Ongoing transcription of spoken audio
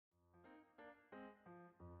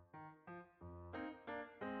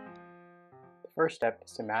first step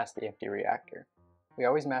is to mass the empty reactor. We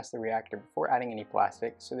always mass the reactor before adding any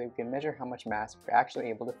plastic so that we can measure how much mass we're actually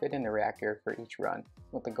able to fit in the reactor for each run,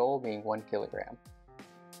 with the goal being 1 kilogram.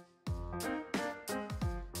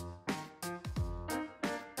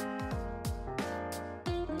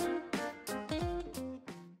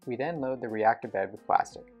 We then load the reactor bed with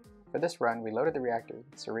plastic. For this run, we loaded the reactor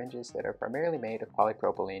with syringes that are primarily made of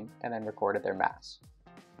polypropylene and then recorded their mass.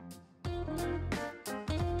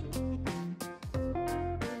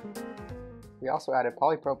 We also added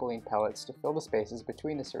polypropylene pellets to fill the spaces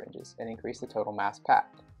between the syringes and increase the total mass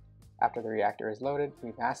packed. After the reactor is loaded,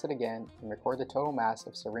 we mass it again and record the total mass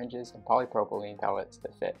of syringes and polypropylene pellets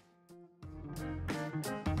that fit.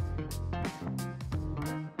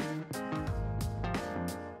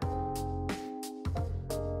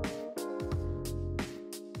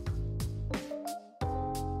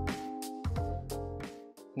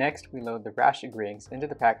 Next, we load the Raschig rings into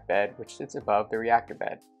the packed bed, which sits above the reactor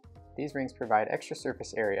bed. These rings provide extra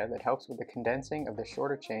surface area that helps with the condensing of the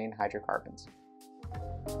shorter chain hydrocarbons.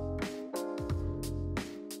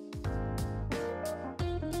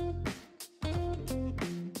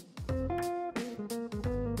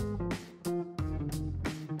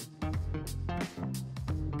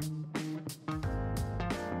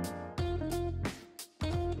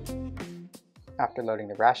 After loading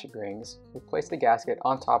the Raschig rings, we place the gasket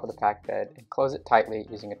on top of the packed bed and close it tightly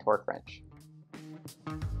using a torque wrench.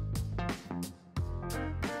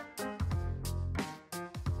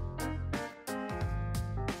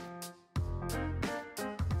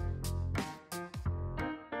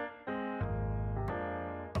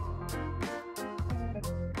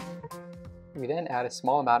 We then add a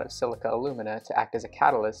small amount of silica alumina to act as a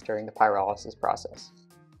catalyst during the pyrolysis process.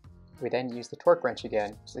 We then use the torque wrench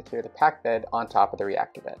again to secure the packed bed on top of the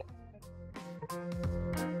reactor bed.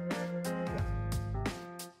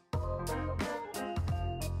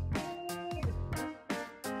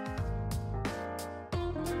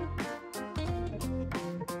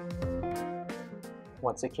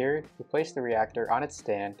 Once secured, we place the reactor on its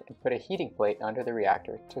stand and put a heating plate under the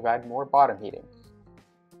reactor to provide more bottom heating.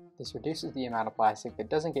 This reduces the amount of plastic that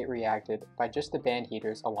doesn't get reacted by just the band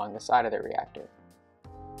heaters along the side of the reactor.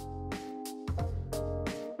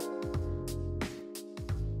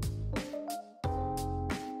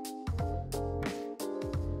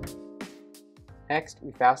 Next,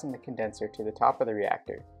 we fasten the condenser to the top of the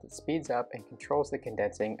reactor that speeds up and controls the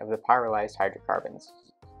condensing of the pyrolyzed hydrocarbons.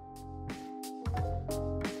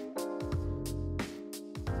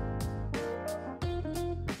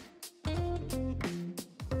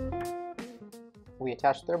 We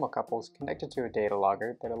attach thermocouples connected to a data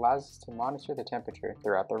logger that allows us to monitor the temperature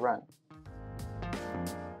throughout the run.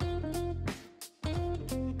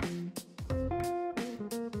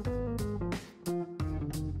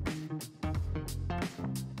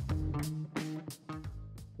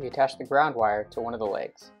 We attach the ground wire to one of the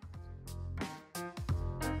legs.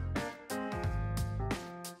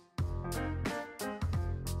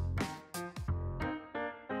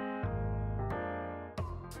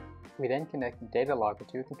 We then connect the data logger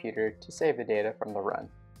to a computer to save the data from the run.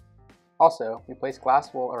 Also, we place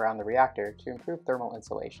glass wool around the reactor to improve thermal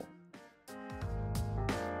insulation.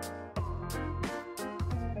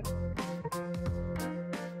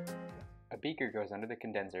 A beaker goes under the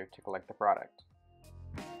condenser to collect the product.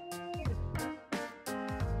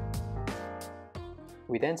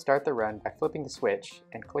 We then start the run by flipping the switch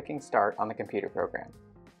and clicking Start on the computer program.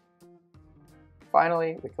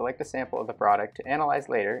 Finally, we collect a sample of the product to analyze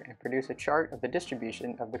later and produce a chart of the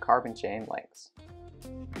distribution of the carbon chain lengths.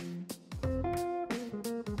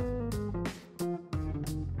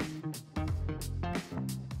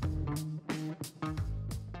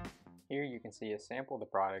 Here you can see a sample of the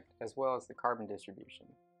product as well as the carbon distribution.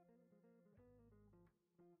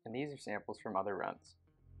 And these are samples from other runs.